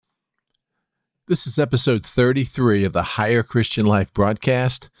This is episode 33 of the Higher Christian Life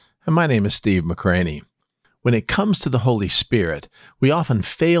broadcast, and my name is Steve McCraney. When it comes to the Holy Spirit, we often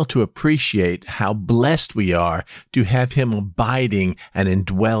fail to appreciate how blessed we are to have Him abiding and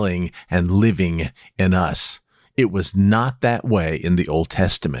indwelling and living in us. It was not that way in the Old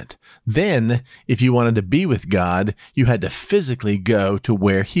Testament. Then, if you wanted to be with God, you had to physically go to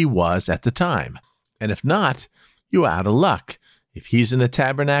where He was at the time. And if not, you were out of luck. If He's in the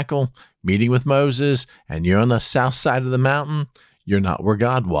Tabernacle, meeting with Moses, and you're on the south side of the mountain, you're not where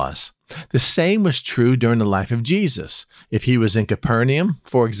God was. The same was true during the life of Jesus. If He was in Capernaum,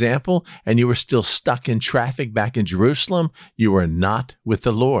 for example, and you were still stuck in traffic back in Jerusalem, you were not with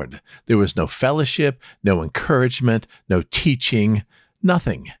the Lord. There was no fellowship, no encouragement, no teaching,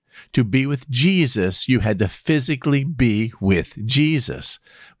 nothing. To be with Jesus, you had to physically be with Jesus,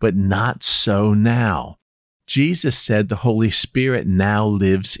 but not so now. Jesus said the Holy Spirit now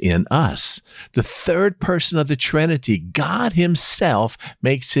lives in us. The third person of the Trinity, God Himself,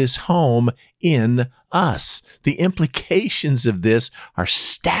 makes His home in us. The implications of this are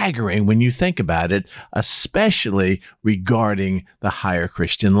staggering when you think about it, especially regarding the higher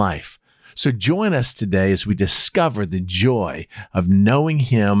Christian life. So join us today as we discover the joy of knowing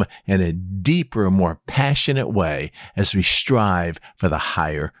Him in a deeper, more passionate way as we strive for the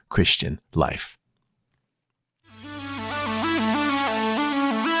higher Christian life.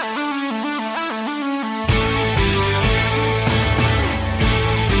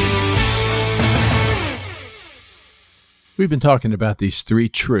 We've been talking about these three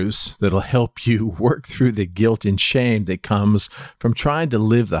truths that'll help you work through the guilt and shame that comes from trying to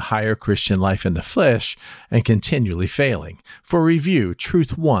live the higher Christian life in the flesh and continually failing. For review,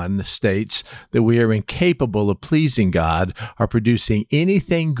 truth 1 states that we are incapable of pleasing God or producing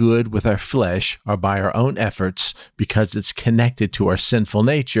anything good with our flesh or by our own efforts because it's connected to our sinful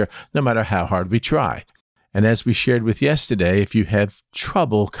nature, no matter how hard we try. And as we shared with yesterday, if you have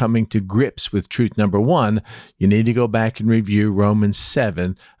trouble coming to grips with truth number 1, you need to go back and review Romans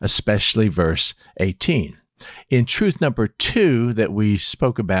 7, especially verse 18. In truth number 2 that we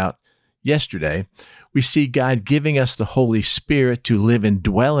spoke about yesterday, we see God giving us the Holy Spirit to live and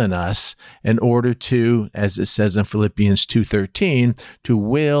dwell in us in order to, as it says in Philippians 2:13, to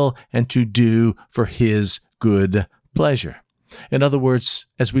will and to do for His good pleasure. In other words,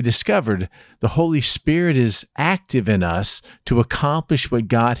 as we discovered, the Holy Spirit is active in us to accomplish what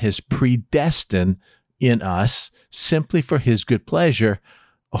God has predestined in us simply for His good pleasure,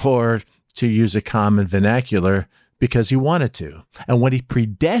 or to use a common vernacular, because He wanted to. And what He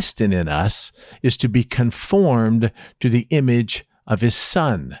predestined in us is to be conformed to the image of His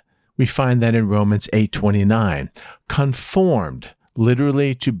Son. We find that in Romans 8:29. Conformed,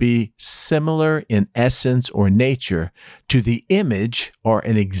 literally to be similar in essence or nature to the image or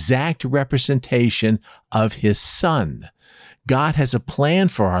an exact representation of His Son. God has a plan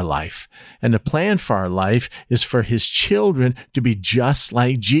for our life, and the plan for our life is for His children to be just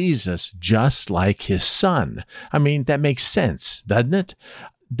like Jesus, just like His Son. I mean, that makes sense, doesn't it?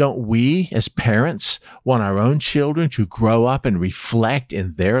 Don't we, as parents, want our own children to grow up and reflect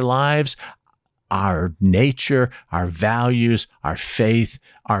in their lives our nature, our values, our faith,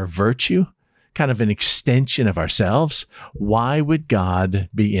 our virtue, kind of an extension of ourselves? Why would God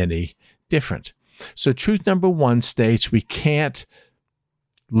be any different? So truth number 1 states we can't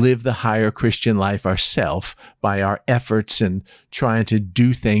live the higher Christian life ourselves by our efforts and trying to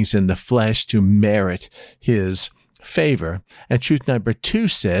do things in the flesh to merit His favor. And truth number 2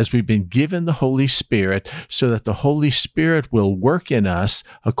 says we've been given the Holy Spirit so that the Holy Spirit will work in us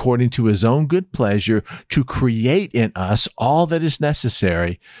according to His own good pleasure to create in us all that is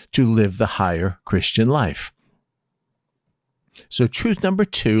necessary to live the higher Christian life. So truth number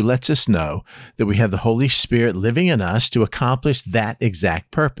 2 lets us know that we have the Holy Spirit living in us to accomplish that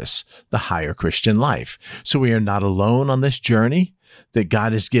exact purpose, the higher Christian life. So we are not alone on this journey, that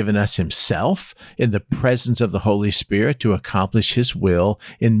God has given us Himself in the presence of the Holy Spirit to accomplish His will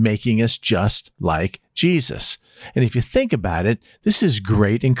in making us just like Jesus. And if you think about it, this is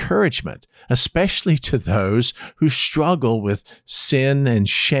great encouragement, especially to those who struggle with sin and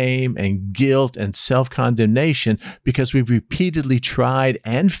shame and guilt and self-condemnation because we've repeatedly tried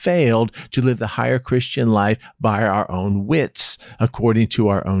and failed to live the higher Christian life by our own wits, according to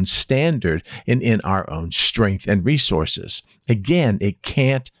our own standard and in our own strength and resources. Again, it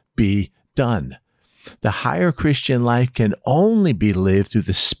can't be done. The higher Christian life can only be lived through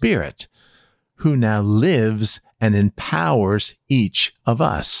the Spirit, who now lives and empowers each of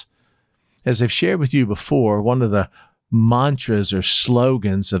us. As I've shared with you before, one of the mantras or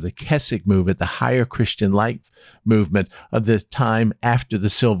slogans of the Keswick movement, the higher Christian life movement of the time after the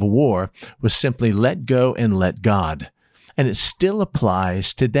Civil War, was simply let go and let God. And it still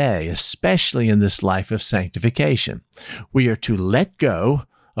applies today, especially in this life of sanctification. We are to let go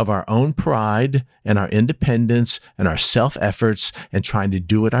of our own pride and our independence and our self-efforts and trying to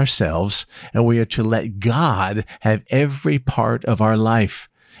do it ourselves, and we are to let God have every part of our life.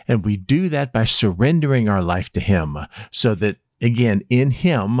 And we do that by surrendering our life to Him, so that, again, in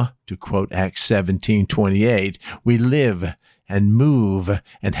Him, to quote Acts 17:28, we live and move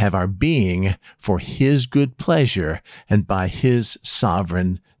and have our being for His good pleasure and by His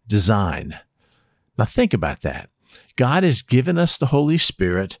sovereign design. Now think about that. God has given us the Holy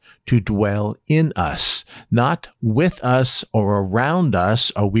Spirit to dwell in us, not with us or around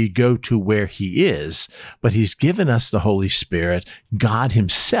us, or we go to where He is, but He's given us the Holy Spirit, God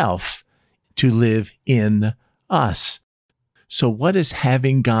Himself, to live in us. So what does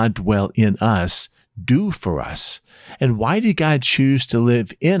having God dwell in us do for us? And why did God choose to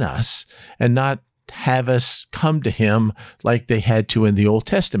live in us and not have us come to Him like they had to in the Old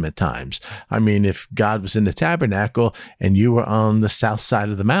Testament times? I mean, if God was in the tabernacle and you were on the south side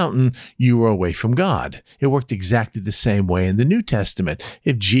of the mountain, you were away from God. It worked exactly the same way in the New Testament.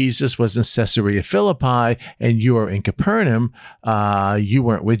 If Jesus was in Caesarea Philippi and you were in Capernaum, you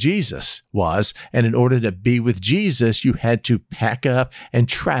weren't where Jesus was. And in order to be with Jesus, you had to pack up and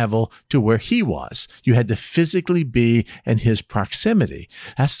travel to where He was. You had to physically be in His proximity.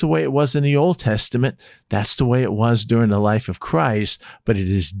 That's the way it was in the Old Testament. That's the way it was during the life of Christ, but it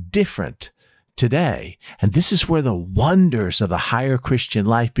is different today. And this is where the wonders of the higher Christian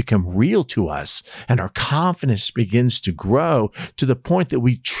life become real to us, and our confidence begins to grow to the point that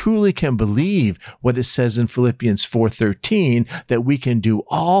we truly can believe what it says in Philippians 4:13, that we can do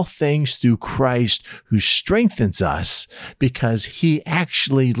all things through Christ who strengthens us, because He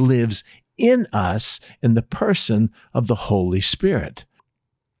actually lives in us in the person of the Holy Spirit.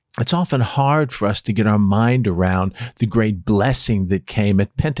 It's often hard for us to get our mind around the great blessing that came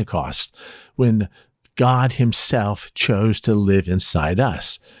at Pentecost when God Himself chose to live inside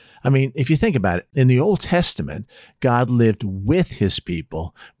us. I mean, if you think about it, in the Old Testament, God lived with His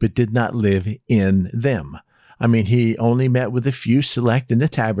people, but did not live in them. I mean, He only met with a few select in the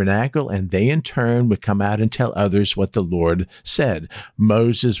tabernacle, and they in turn would come out and tell others what the Lord said.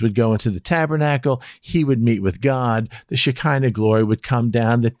 Moses would go into the tabernacle. He would meet with God. The Shekinah glory would come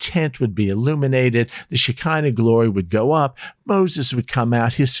down. The tent would be illuminated. The Shekinah glory would go up. Moses would come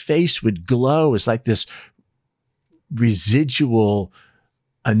out. His face would glow. It's like this residual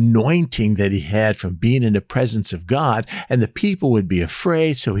anointing that he had from being in the presence of God, and the people would be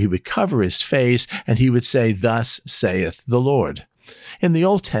afraid, so he would cover his face and he would say, "Thus saith the Lord." In the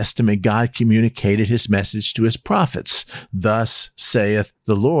Old Testament, God communicated His message to His prophets, "Thus saith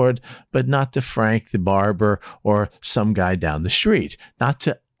the Lord," but not to Frank the barber or some guy down the street, not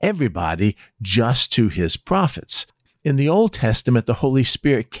to everybody, just to His prophets. In the Old Testament, the Holy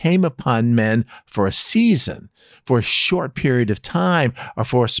Spirit came upon men for a season, for a short period of time, or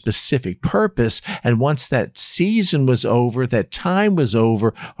for a specific purpose. And once that season was over, that time was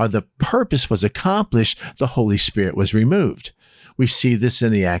over, or the purpose was accomplished, the Holy Spirit was removed. We see this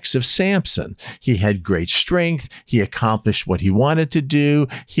in the acts of Samson. He had great strength. He accomplished what he wanted to do.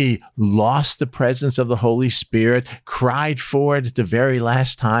 He lost the presence of the Holy Spirit, cried for it at the very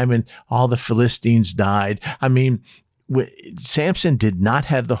last time, and all the Philistines died. I mean, Samson did not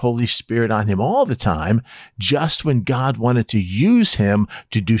have the Holy Spirit on him all the time, just when God wanted to use him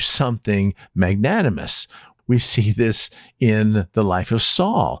to do something magnanimous. We see this in the life of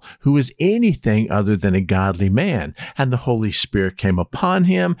Saul, who was anything other than a godly man. And the Holy Spirit came upon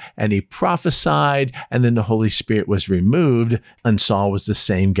him, and he prophesied, and then the Holy Spirit was removed, and Saul was the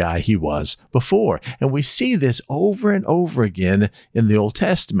same guy he was before. And we see this over and over again in the Old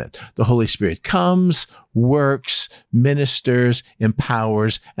Testament. The Holy Spirit comes, works, ministers,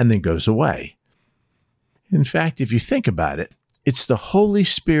 empowers, and then goes away. In fact, if you think about it, it's the Holy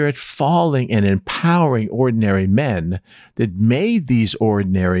Spirit falling and empowering ordinary men that made these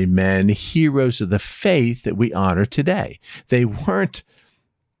ordinary men heroes of the faith that we honor today. They weren't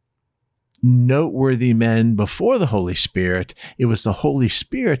noteworthy men before the Holy Spirit. It was the Holy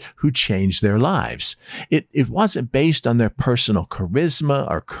Spirit who changed their lives. It wasn't based on their personal charisma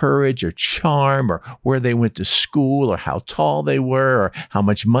or courage or charm or where they went to school or how tall they were or how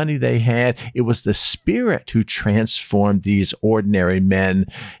much money they had. It was the Spirit who transformed these ordinary men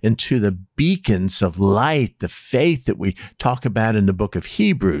into the beacons of light, the faith that we talk about in the book of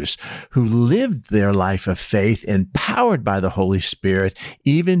Hebrews, who lived their life of faith empowered by the Holy Spirit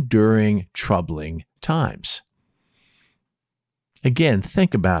even during troubling times. Again,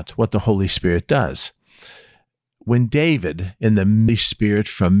 think about what the Holy Spirit does. When David, in the Holy Spirit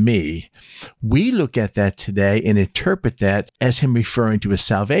from me, we look at that today and interpret that as him referring to his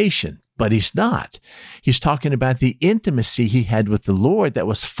salvation. But he's not. He's talking about the intimacy he had with the Lord that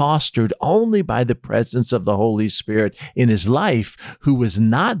was fostered only by the presence of the Holy Spirit in his life, who was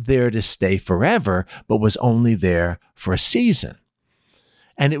not there to stay forever, but was only there for a season.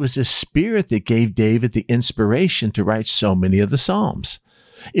 And it was the Spirit that gave David the inspiration to write so many of the Psalms.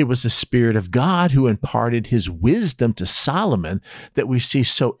 It was the Spirit of God who imparted his wisdom to Solomon that we see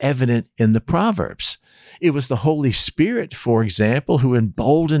so evident in the Proverbs. It was the Holy Spirit, for example, who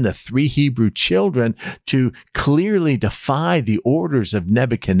emboldened the 3 Hebrew children to clearly defy the orders of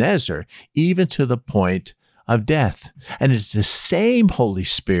Nebuchadnezzar, even to the point of death. And it's the same Holy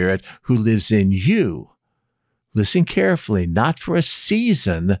Spirit who lives in you. Listen carefully, not for a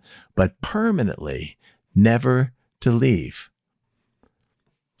season, but permanently, never to leave.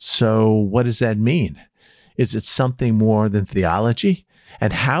 So what does that mean? Is it something more than theology?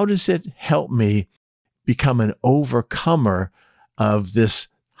 And how does it help me become an overcomer of this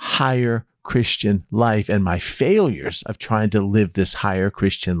higher Christian life and my failures of trying to live this higher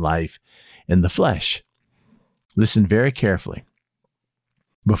Christian life in the flesh? Listen very carefully.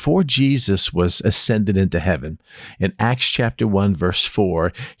 Before Jesus was ascended into heaven, in Acts chapter 1, verse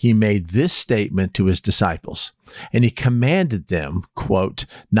 4, he made this statement to his disciples, and he commanded them, quote,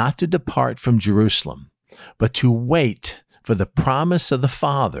 not to depart from Jerusalem, but to wait for the promise of the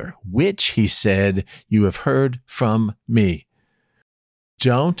Father, which, he said, you have heard from me.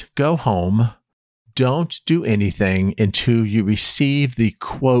 Don't go home. Don't do anything until you receive the,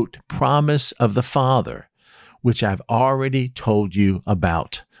 quote, promise of the Father, which I've already told you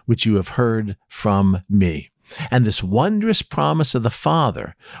about, which you have heard from me. And this wondrous promise of the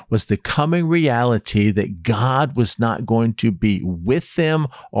Father was the coming reality that God was not going to be with them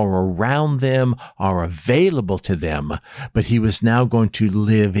or around them or available to them, but he was now going to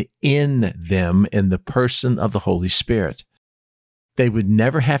live in them in the person of the Holy Spirit. They would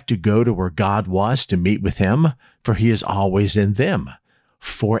never have to go to where God was to meet with him, for he is always in them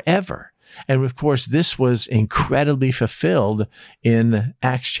forever. And of course, this was incredibly fulfilled in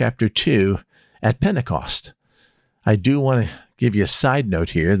Acts chapter 2 at Pentecost. I do want to give you a side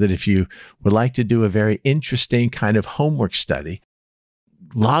note here that if you would like to do a very interesting kind of homework study,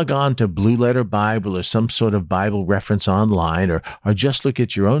 log on to Blue Letter Bible or some sort of Bible reference online, or just look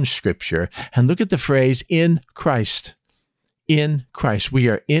at your own scripture and look at the phrase, in Christ. In Christ. We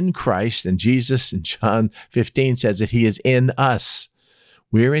are in Christ, and Jesus in John 15 says that he is in us.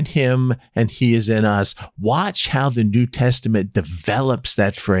 We're in him and he is in us. Watch how the New Testament develops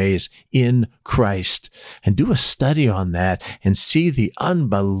that phrase, in Christ, and do a study on that and see the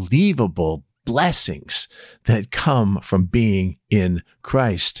unbelievable blessings that come from being in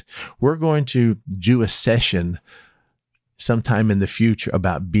Christ. We're going to do a session sometime in the future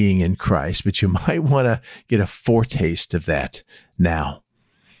about being in Christ, but you might want to get a foretaste of that now.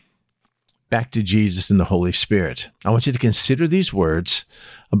 Back to Jesus and the Holy Spirit. I want you to consider these words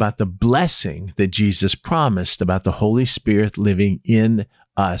about the blessing that Jesus promised about the Holy Spirit living in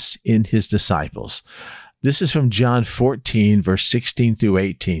us, in his disciples. This is from John 14, verse 16 through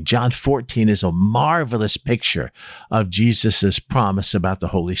 18. John 14 is a marvelous picture of Jesus' promise about the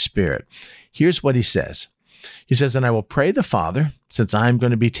Holy Spirit. Here's what he says. He says, and I will pray the Father, since I'm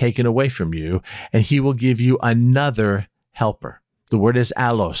going to be taken away from you, and he will give you another helper. The word is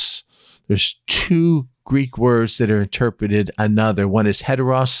allos. There's 2 Greek words that are interpreted another. One is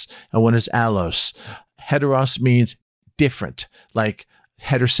heteros and one is allos. Heteros means different, like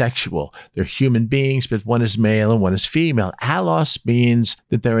heterosexual. They're human beings, but one is male and one is female. Allos means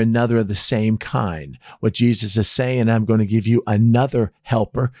that they're another of the same kind. What Jesus is saying, I'm going to give you another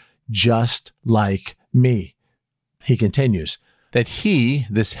helper just like me. He continues, that he,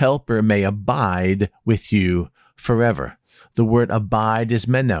 this helper, may abide with you forever. The word abide is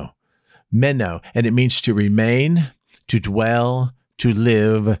meno. Meno, and it means to remain, to dwell, to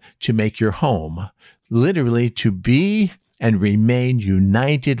live, to make your home. Literally, to be and remain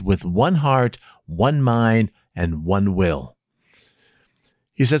united with one heart, one mind, and one will.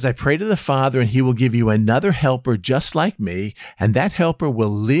 He says, I pray to the Father, and he will give you another helper just like me, and that helper will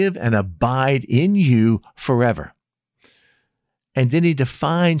live and abide in you forever. And then he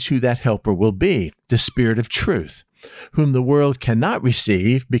defines who that helper will be, the Spirit of truth, whom the world cannot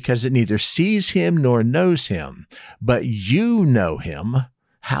receive because it neither sees him nor knows him. But you know him.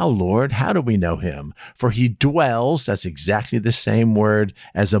 How, Lord? How do we know him? For he dwells, that's exactly the same word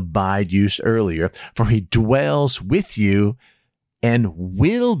as abide used earlier, for he dwells with you and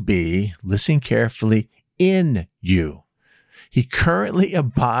will be, listen carefully, in you. He currently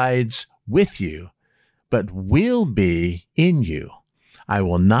abides with you, but will be in you. I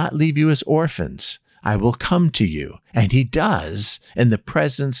will not leave you as orphans. I will come to you. And he does in the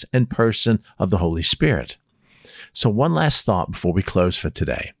presence and person of the Holy Spirit. So one last thought before we close for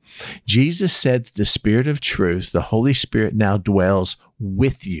today. Jesus said that the Spirit of truth, the Holy Spirit, now dwells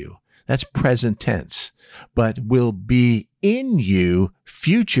with you. That's present tense, but will be in you,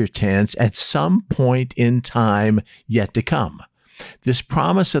 future tense, at some point in time yet to come. This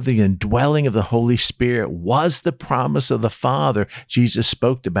promise of the indwelling of the Holy Spirit was the promise of the Father Jesus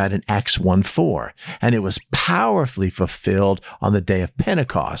spoke about in Acts 1:4, and it was powerfully fulfilled on the day of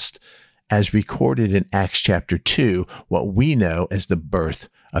Pentecost, as recorded in Acts chapter 2, what we know as the birth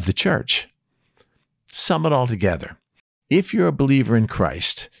of the church. Sum it all together. If you're a believer in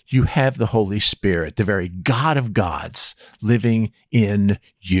Christ, you have the Holy Spirit, the very God of gods, living in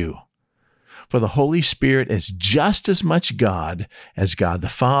you. For the Holy Spirit is just as much God as God the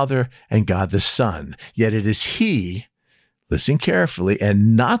Father and God the Son. Yet it is He, listen carefully,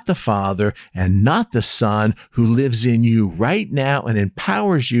 and not the Father and not the Son who lives in you right now and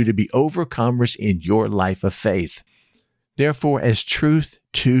empowers you to be overcomers in your life of faith. Therefore, as Truth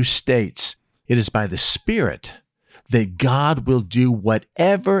 2 states, it is by the Spirit that God will do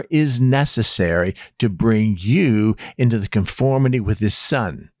whatever is necessary to bring you into the conformity with His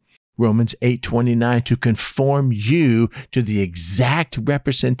Son. Romans 8:29, to conform you to the exact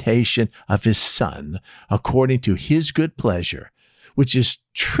representation of His Son, according to His good pleasure, which is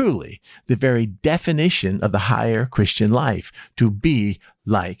truly the very definition of the higher Christian life, to be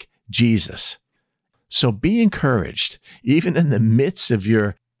like Jesus. So be encouraged, even in the midst of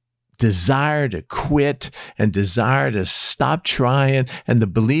your desire to quit and desire to stop trying and the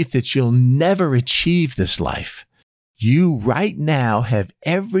belief that you'll never achieve this life. You right now have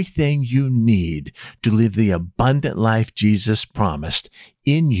everything you need to live the abundant life Jesus promised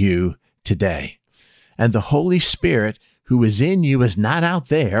in you today. And the Holy Spirit who is in you is not out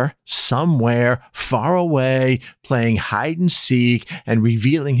there, somewhere far away, playing hide and seek and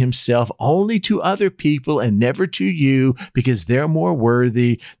revealing Himself only to other people and never to you because they're more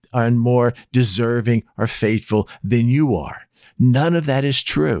worthy and more deserving or faithful than you are. None of that is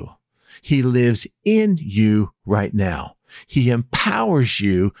true. He lives in you right now. He empowers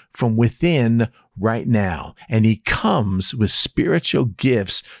you from within right now, and He comes with spiritual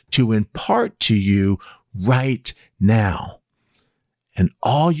gifts to impart to you right now. And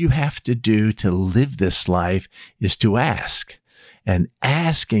all you have to do to live this life is to ask. And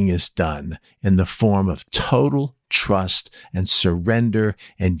asking is done in the form of total trust and surrender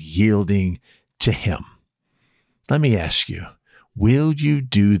and yielding to Him. Let me ask you, will you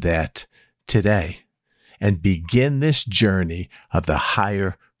do that today and begin this journey of the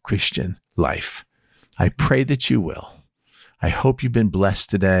higher Christian life? I pray that you will. I hope you've been blessed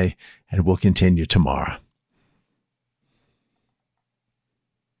today, and we'll continue tomorrow.